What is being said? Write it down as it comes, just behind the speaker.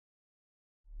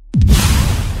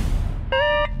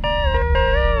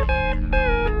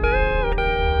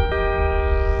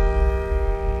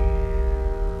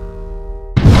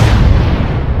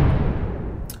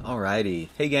Alrighty.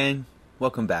 Hey gang,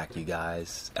 welcome back you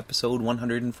guys. Episode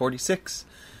 146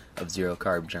 of Zero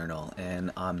Carb Journal.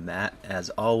 And I'm Matt, as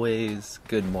always.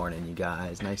 Good morning you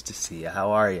guys. Nice to see you.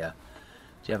 How are you?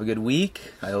 Did you have a good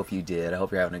week? I hope you did. I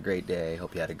hope you're having a great day. I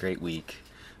hope you had a great week.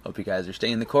 Hope you guys are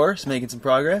staying the course, making some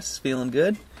progress, feeling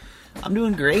good. I'm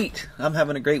doing great. I'm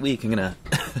having a great week. I'm gonna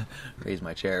raise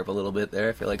my chair up a little bit there.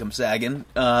 I feel like I'm sagging.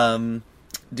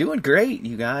 Doing great,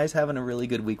 you guys. Having a really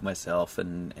good week myself,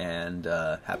 and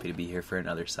happy to be here for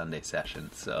another Sunday session.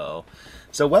 So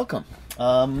welcome.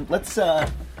 Let's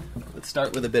start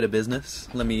with a bit of business.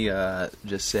 Let me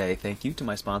just say thank you to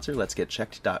my sponsor,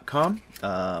 letsgetchecked.com.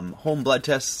 Home blood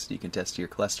tests. You can test your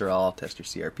cholesterol, test your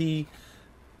CRP,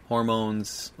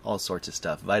 hormones, all sorts of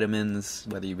stuff, vitamins,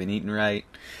 whether you've been eating right,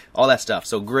 all that stuff.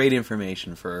 So great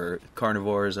information for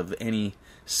carnivores of any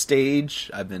stage.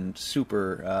 I've been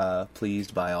super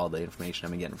pleased by all the information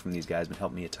I've been getting from these guys. It's been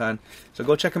helping me a ton. So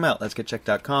go check them out.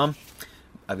 letsgetchecked.com.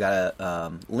 I've got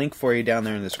a link for you down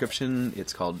there in the description. It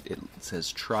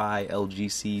says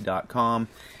trylgc.com,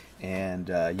 and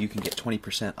you can get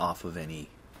 20% off of any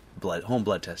home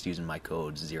blood test using my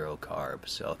code ZeroCarb.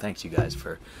 So thanks you guys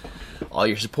for all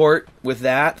your support with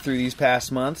that through these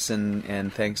past months,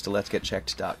 and thanks to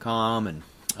letsgetchecked.com. And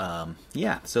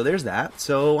so there's that.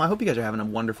 So I hope you guys are having a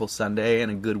wonderful Sunday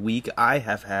and a good week. I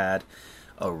have had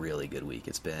a really good week.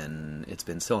 It's been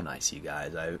so nice, you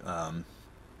guys. I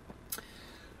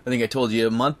think I told you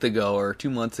a month ago or 2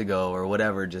 months ago or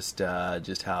whatever, just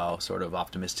how sort of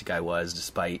optimistic I was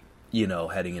despite,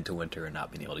 heading into winter and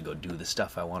not being able to go do the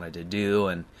stuff I wanted to do.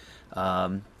 And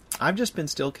I've just been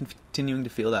still continuing to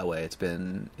feel that way. It's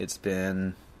been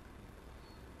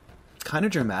kind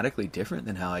of dramatically different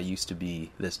than how I used to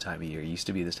be this time of year.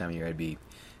 I'd be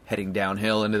heading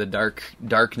downhill into the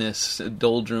darkness,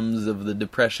 doldrums of the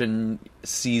depression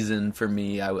season for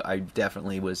me. I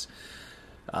definitely was,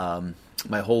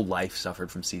 my whole life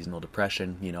suffered from seasonal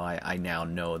depression. I now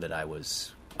know that I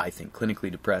was, I think,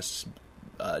 clinically depressed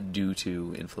due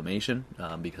to inflammation,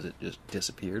 because it just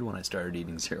disappeared when I started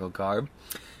eating zero carb.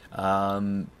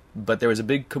 But there was a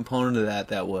big component of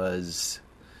that was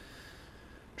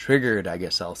triggered, I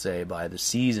guess I'll say, by the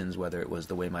seasons, whether it was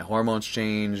the way my hormones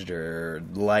changed or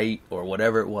light or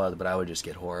whatever it was, but I would just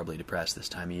get horribly depressed this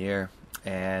time of year.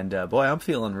 And boy, I'm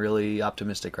feeling really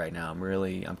optimistic right now.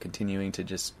 I'm continuing to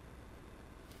just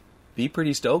be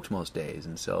pretty stoked most days.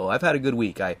 And so I've had a good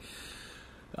week. I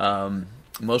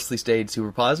mostly stayed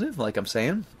super positive, like I'm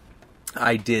saying.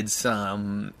 I did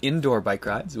some indoor bike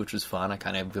rides, which was fun. I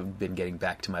kind of have been getting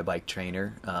back to my bike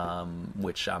trainer,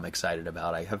 which I'm excited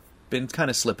about. I have been kind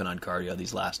of slipping on cardio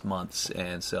these last months,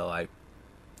 and so I,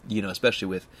 especially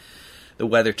with the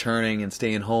weather turning and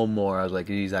staying home more, I was like,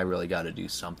 geez, I really got to do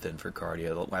something for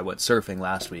cardio. I went surfing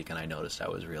last week, and I noticed I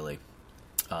was really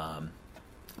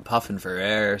puffing for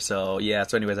air. So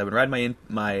anyways, I've been riding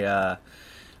my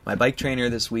bike trainer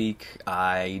this week.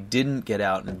 I didn't get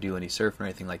out and do any surfing or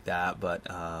anything like that, but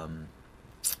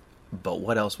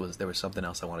what else there was something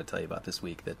else I want to tell you about this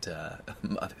week that, other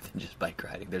than just bike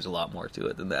riding, there's a lot more to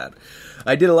it than that.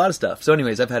 I did a lot of stuff. So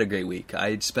anyways, I've had a great week.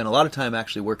 I spent a lot of time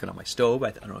actually working on my stove.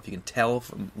 I don't know if you can tell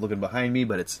from looking behind me,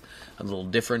 but it's a little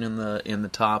different in the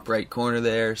top right corner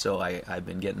there. So I've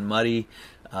been getting muddy.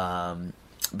 Been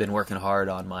working hard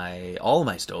on all of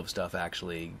my stove stuff,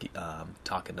 actually,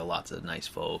 talking to lots of nice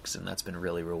folks, and that's been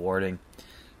really rewarding.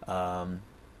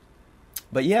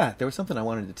 But yeah, there was something I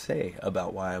wanted to say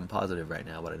about why I'm positive right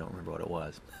now, but I don't remember what it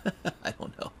was. I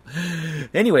don't know.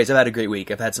 Anyways, I've had a great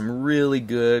week. I've had some really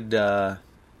good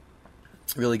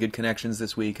connections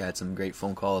this week. I had some great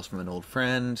phone calls from an old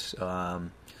friend, a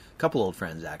couple old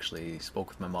friends actually. Spoke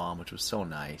with my mom, which was so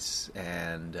nice,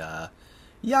 and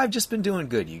I've just been doing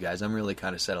good, you guys. I'm really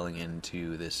kind of settling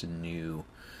into this new,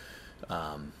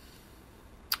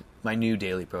 my new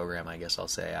daily program, I guess I'll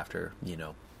say, after,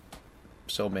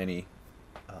 so many,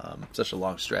 such a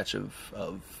long stretch of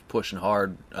pushing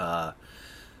hard,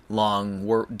 long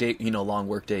work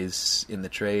days in the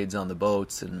trades on the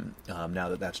boats. And now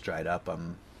that that's dried up,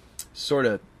 I'm sort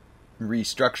of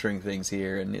restructuring things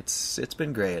here, and it's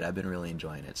been great. I've been really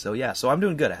enjoying it. So I'm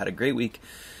doing good. I had a great week.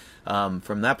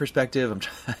 From that perspective,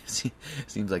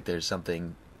 seems like there's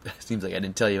something. Seems like I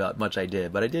didn't tell you how much I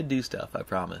did, but I did do stuff. I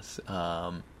promise.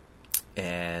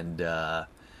 And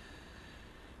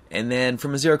then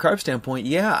from a zero carb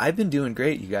standpoint, I've been doing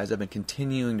great, you guys. I've been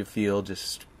continuing to feel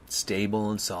just stable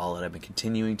and solid. I've been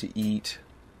continuing to eat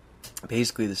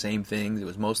basically the same things. It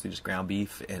was mostly just ground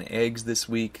beef and eggs this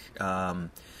week. I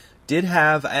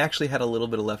actually had a little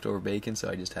bit of leftover bacon, so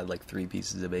I just had like 3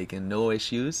 pieces of bacon. No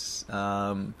issues.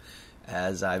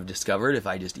 as I've discovered, if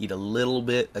I just eat a little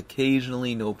bit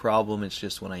occasionally, no problem. It's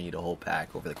just when I eat a whole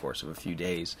pack over the course of a few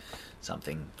days,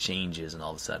 something changes and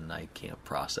all of a sudden I can't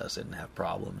process it and have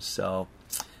problems. So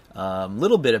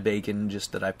little bit of bacon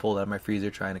just that I pulled out of my freezer,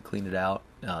 trying to clean it out.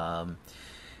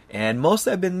 And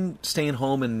mostly I've been staying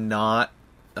home and not,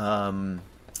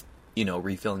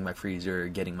 refilling my freezer,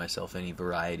 getting myself any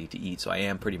variety to eat. So I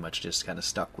am pretty much just kind of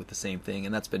stuck with the same thing,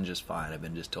 and that's been just fine. I've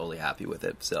been just totally happy with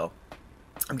it. So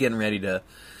I'm getting ready to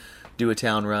do a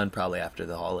town run probably after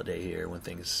the holiday here when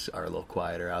things are a little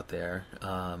quieter out there.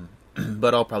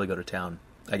 But I'll probably go to town.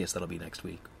 I guess that'll be next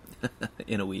week.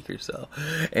 In a week or so,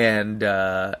 and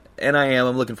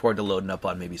I'm looking forward to loading up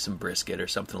on maybe some brisket or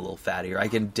something a little fattier. I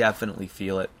can definitely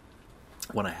feel it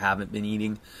when I haven't been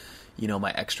eating,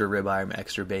 my extra ribeye, my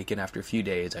extra bacon. After a few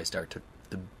days,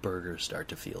 the burgers start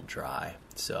to feel dry.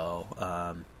 So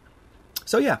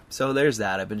there's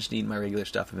that. I've been just eating my regular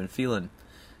stuff. I've been feeling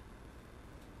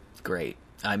great.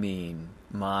 I mean,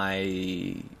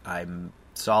 I'm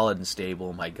solid and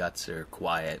stable. My guts are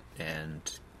quiet and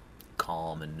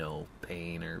calm and no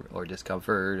pain or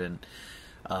discomfort, and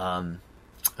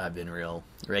I've been real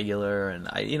regular, and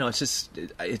it's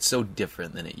so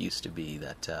different than it used to be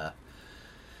that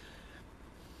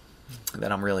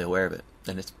I'm really aware of it,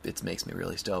 and it makes me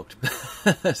really stoked.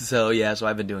 So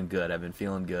I've been doing good. I've been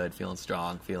feeling good, feeling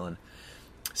strong, feeling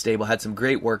stable. Had some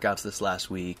great workouts this last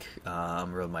week.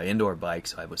 Rode my indoor bike,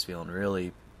 so I was feeling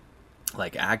really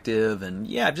active, and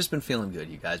I've just been feeling good.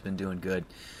 You guys been doing good.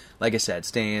 Like I said,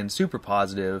 staying super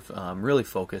positive, really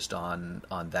focused on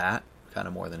that kind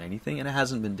of more than anything, and it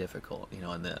hasn't been difficult.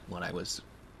 When I was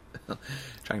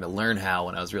trying to learn how,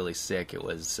 when I was really sick, it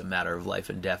was a matter of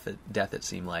life and death. It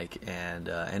seemed like, and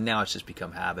now it's just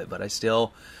become habit. But I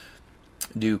still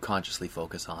do consciously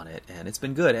focus on it, and it's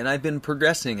been good. And I've been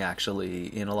progressing actually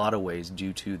in a lot of ways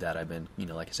due to that. I've been,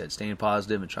 like I said, staying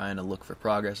positive and trying to look for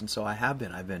progress, and so I've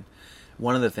been.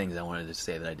 One of the things I wanted to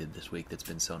say that I did this week that's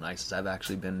been so nice is I've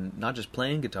actually been not just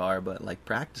playing guitar, but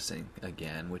practicing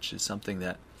again, which is something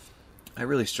that I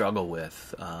really struggle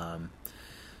with.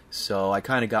 So I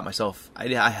kind of got myself, I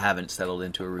haven't settled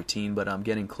into a routine, but I'm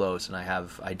getting close, and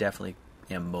I definitely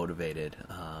am motivated.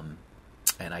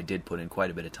 And I did put in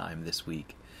quite a bit of time this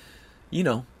week,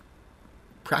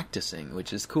 practicing,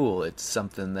 which is cool. It's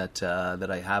something that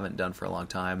I haven't done for a long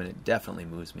time, and it definitely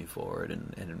moves me forward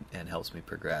and helps me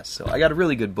progress. So I got a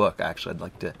really good book, actually.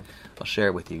 I'll share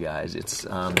it with you guys. It's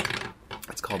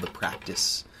called The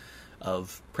Practice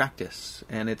of Practice,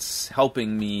 and it's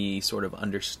helping me sort of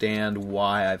understand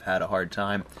why I've had a hard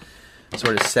time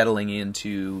sort of settling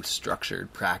into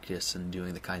structured practice and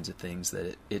doing the kinds of things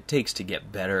that it takes to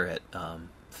get better at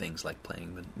things like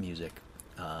playing the music.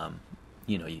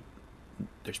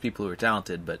 There's people who are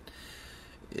talented, but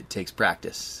it takes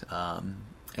practice. So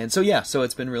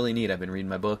it's been really neat. I've been reading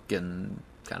my book and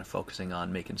kind of focusing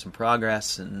on making some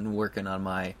progress and working on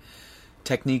my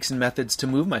techniques and methods to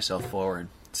move myself forward.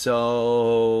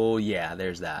 So,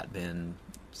 there's that. Been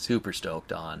super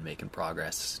stoked on making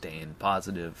progress, staying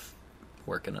positive,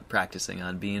 working on practicing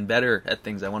on being better at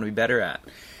things I want to be better at.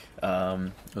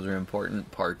 Those are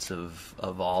important parts of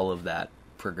all of that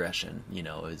progression,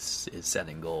 is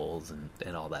setting goals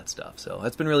and all that stuff. So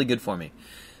that's been really good for me.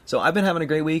 So I've been having a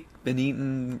great week, been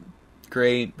eating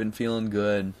great, been feeling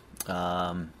good.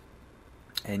 That's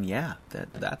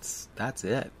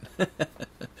it.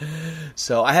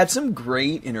 So I had some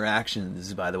great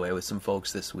interactions, by the way, with some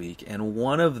folks this week. And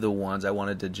one of the ones I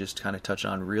wanted to just kind of touch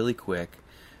on really quick,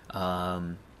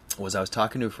 was I was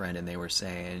talking to a friend, and they were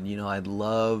saying, I'd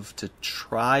love to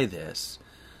try this,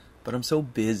 but I'm so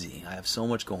busy. I have so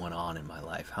much going on in my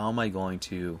life. How am I going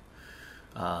to,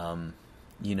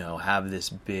 have this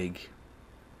big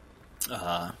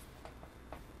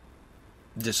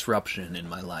disruption in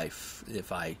my life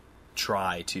if I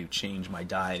try to change my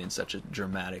diet in such a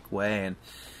dramatic way?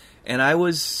 And I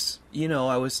was,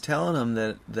 I was telling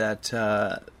them that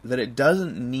it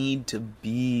doesn't need to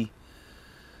be,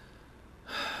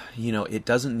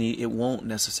 it won't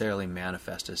necessarily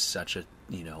manifest as such a,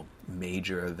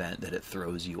 major event that it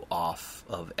throws you off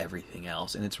of everything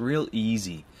else. And it's real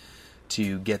easy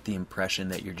to get the impression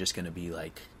that you're just going to be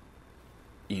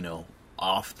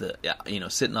off the,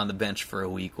 sitting on the bench for a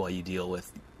week while you deal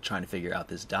with trying to figure out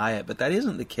this diet. But that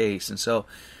isn't the case. And so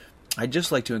I'd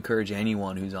just like to encourage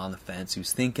anyone who's on the fence,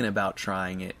 who's thinking about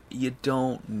trying it, you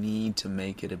don't need to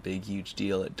make it a big, huge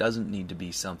deal. It doesn't need to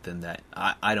be something that,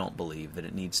 I don't believe that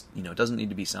it needs, it doesn't need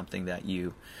to be something that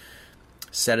you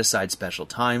set aside special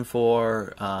time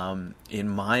for. In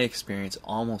my experience,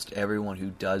 almost everyone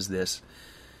who does this,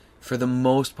 for the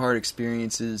most part,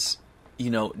 experiences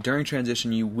during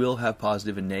transition, you will have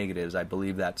positive and negatives. I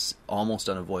believe that's almost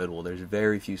unavoidable. There's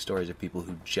very few stories of people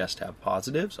who just have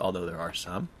positives, although there are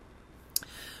some.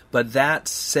 But that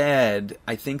said,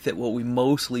 I think that what we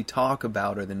mostly talk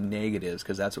about are the negatives,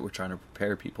 because that's what we're trying to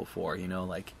prepare people for.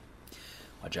 Like,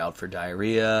 watch out for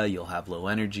diarrhea, you'll have low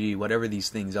energy, whatever these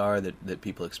things are that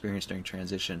people experience during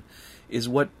transition is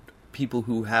what people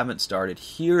who haven't started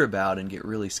hear about and get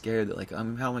really scared that, like, how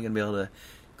am I going to be able to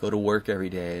go to work every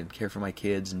day and care for my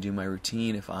kids and do my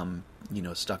routine if I'm,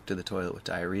 stuck to the toilet with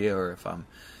diarrhea, or if I'm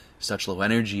such low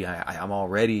energy, I'm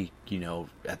already,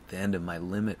 at the end of my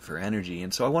limit for energy.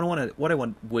 And so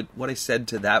what I said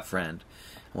to that friend,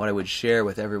 and what I would share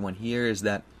with everyone here is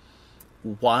that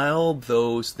while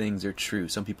those things are true,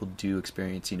 some people do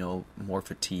experience, more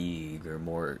fatigue or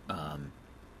more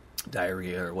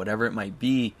diarrhea or whatever it might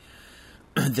be,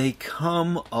 they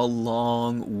come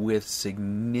along with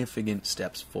significant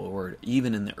steps forward,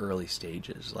 even in the early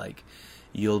stages. Like,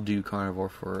 you'll do carnivore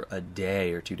for a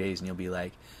day or 2 days, and you'll be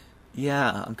like,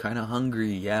 yeah, I'm kind of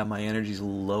hungry. Yeah, my energy's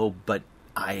low, but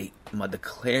the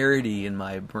clarity in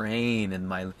my brain and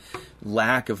my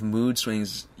lack of mood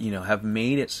swings, have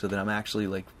made it so that I'm actually,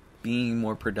 like, being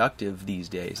more productive these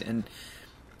days. And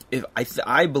if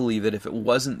I believe that if it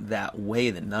wasn't that way,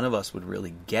 then none of us would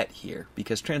really get here,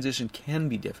 because transition can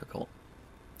be difficult.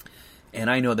 And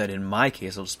I know that in my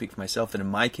case, I'll just speak for myself, that in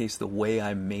my case, the way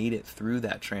I made it through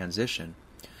that transition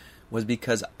was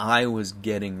because I was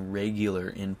getting regular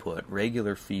input,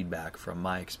 regular feedback from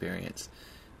my experience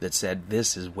that said,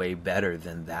 this is way better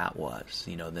than that was,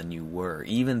 than you were.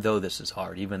 Even though this is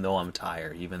hard, even though I'm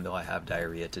tired, even though I have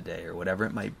diarrhea today, or whatever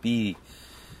it might be,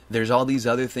 there's all these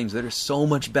other things that are so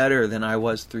much better than I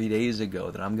was 3 days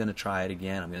ago that I'm going to try it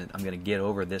again. I'm going to get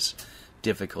over this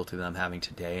difficulty that I'm having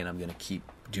today, and I'm going to keep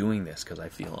doing this because I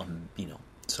feel I'm,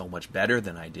 so much better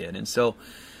than I did. And so,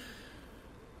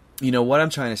 what I'm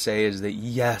trying to say is that,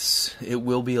 yes, it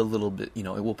will be a little bit, it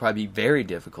will probably be very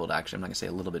difficult. Actually, I'm not going to say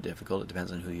a little bit difficult. It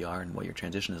depends on who you are and what your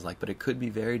transition is like, but it could be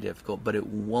very difficult, but it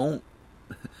won't.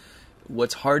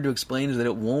 What's hard to explain is that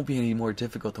it won't be any more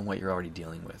difficult than what you're already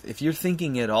dealing with. If you're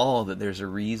thinking at all that there's a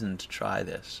reason to try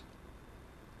this,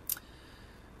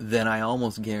 then I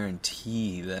almost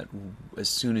guarantee that as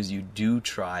soon as you do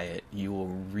try it, you will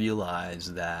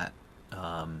realize that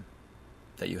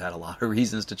that you had a lot of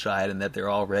reasons to try it, and that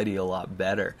they're already a lot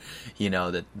better.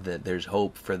 That there's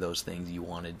hope for those things you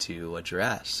wanted to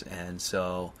address. And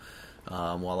so,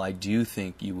 while I do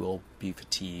think you will be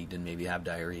fatigued and maybe have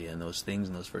diarrhea and those things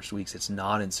in those first weeks, it's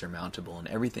not insurmountable, and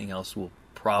everything else will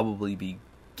probably be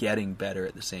getting better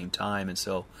at the same time. And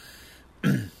so,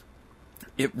 what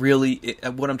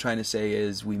I'm trying to say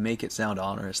is, we make it sound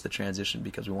onerous, the transition,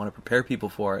 because we want to prepare people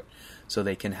for it so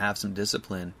they can have some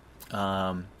discipline.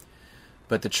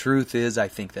 But the truth is, I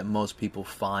think that most people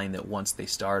find that once they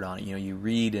start on it, you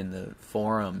read in the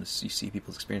forums, you see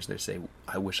people's experience, they say,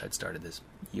 I wish I'd started this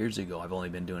years ago. I've only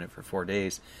been doing it for 4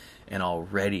 days, and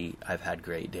already I've had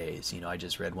great days. I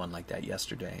just read one like that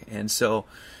yesterday. And so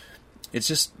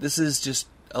this is just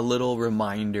a little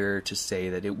reminder to say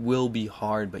that it will be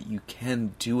hard, but you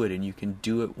can do it, and you can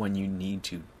do it when you need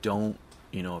to. Don't,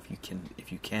 if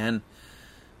you can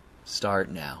start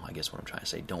now, I guess what I'm trying to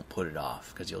say, don't put it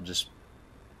off, because you'll just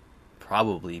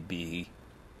probably be,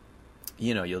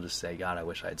 you'll just say, God, I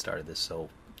wish I had started this a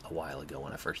while ago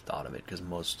when I first thought of it, because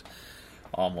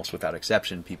almost without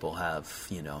exception, people have,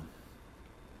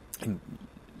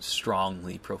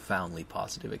 strongly, profoundly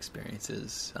positive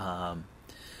experiences.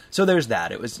 So there's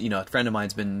that. It was, a friend of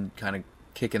mine's been kind of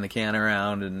kicking the can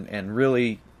around and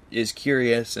really is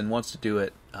curious and wants to do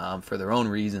it for their own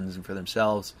reasons and for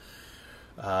themselves.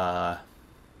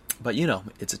 But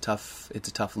it's a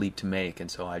tough leap to make, and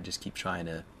so I just keep trying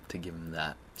to give them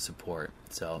that support.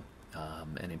 So,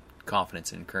 and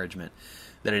confidence and encouragement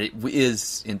that it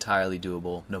is entirely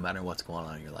doable, no matter what's going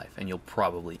on in your life, and you'll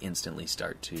probably instantly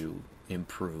start to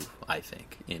improve, I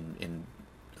think, in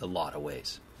a lot of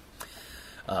ways.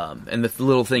 And the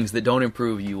little things that don't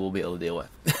improve, you will be able to deal with.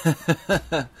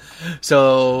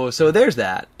 So there's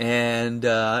that, and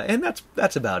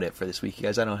that's about it for this week, you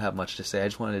guys. I don't have much to say. I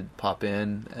just wanted to pop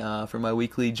in for my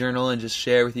weekly journal and just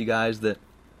share with you guys that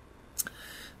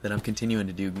I'm continuing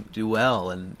to do well.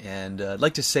 And I'd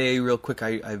like to say real quick,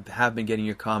 I have been getting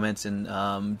your comments,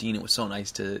 and Dean, it was so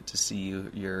nice to see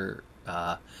your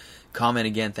comment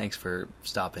again. Thanks for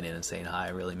stopping in and saying hi.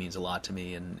 It really means a lot to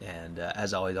me, and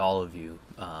as always, all of you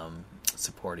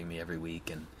supporting me every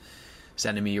week and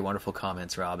sending me your wonderful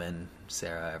comments, Robin,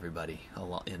 Sarah, everybody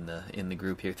in the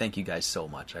group here. Thank you guys so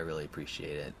much. I really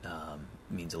appreciate it. It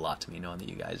means a lot to me knowing that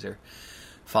you guys are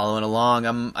following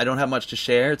along. I don't have much to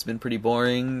share. It's been pretty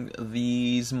boring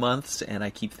these months, and I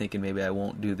keep thinking maybe I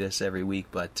won't do this every week.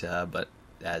 But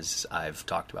as I've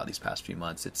talked about these past few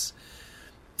months,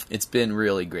 it's been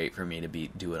really great for me to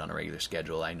do it on a regular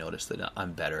schedule. I notice that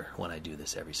I'm better when I do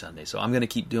this every Sunday, so I'm going to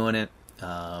keep doing it.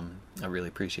 I really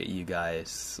appreciate you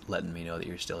guys letting me know that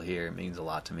you're still here. It means a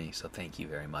lot to me, so thank you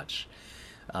very much.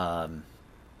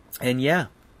 And yeah,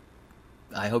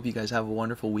 I hope you guys have a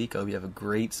wonderful week. I hope you have a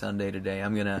great Sunday today.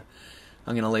 I'm gonna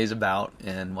laze about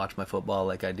and watch my football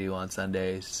like I do on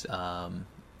Sundays, and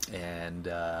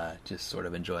just sort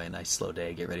of enjoy a nice slow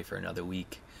day. Get ready for another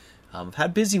week. I've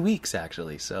had busy weeks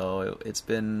actually, so it's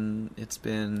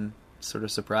been sort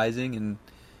of surprising and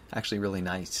actually really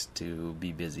nice to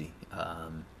be busy.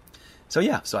 So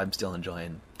I'm still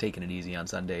enjoying taking it easy on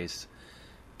Sundays,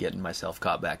 getting myself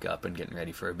caught back up and getting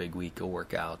ready for a big week of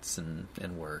workouts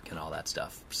and work and all that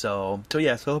stuff. So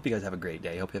I hope you guys have a great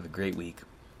day. Hope you have a great week.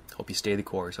 Hope you stay the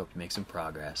course. Hope you make some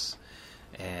progress.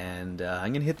 And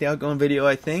I'm going to hit the outgoing video,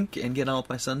 I think, and get on with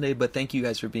my Sunday. But thank you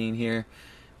guys for being here.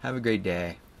 Have a great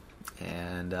day.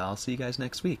 And I'll see you guys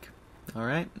next week. All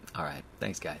right? All right.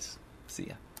 Thanks, guys. See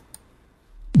ya.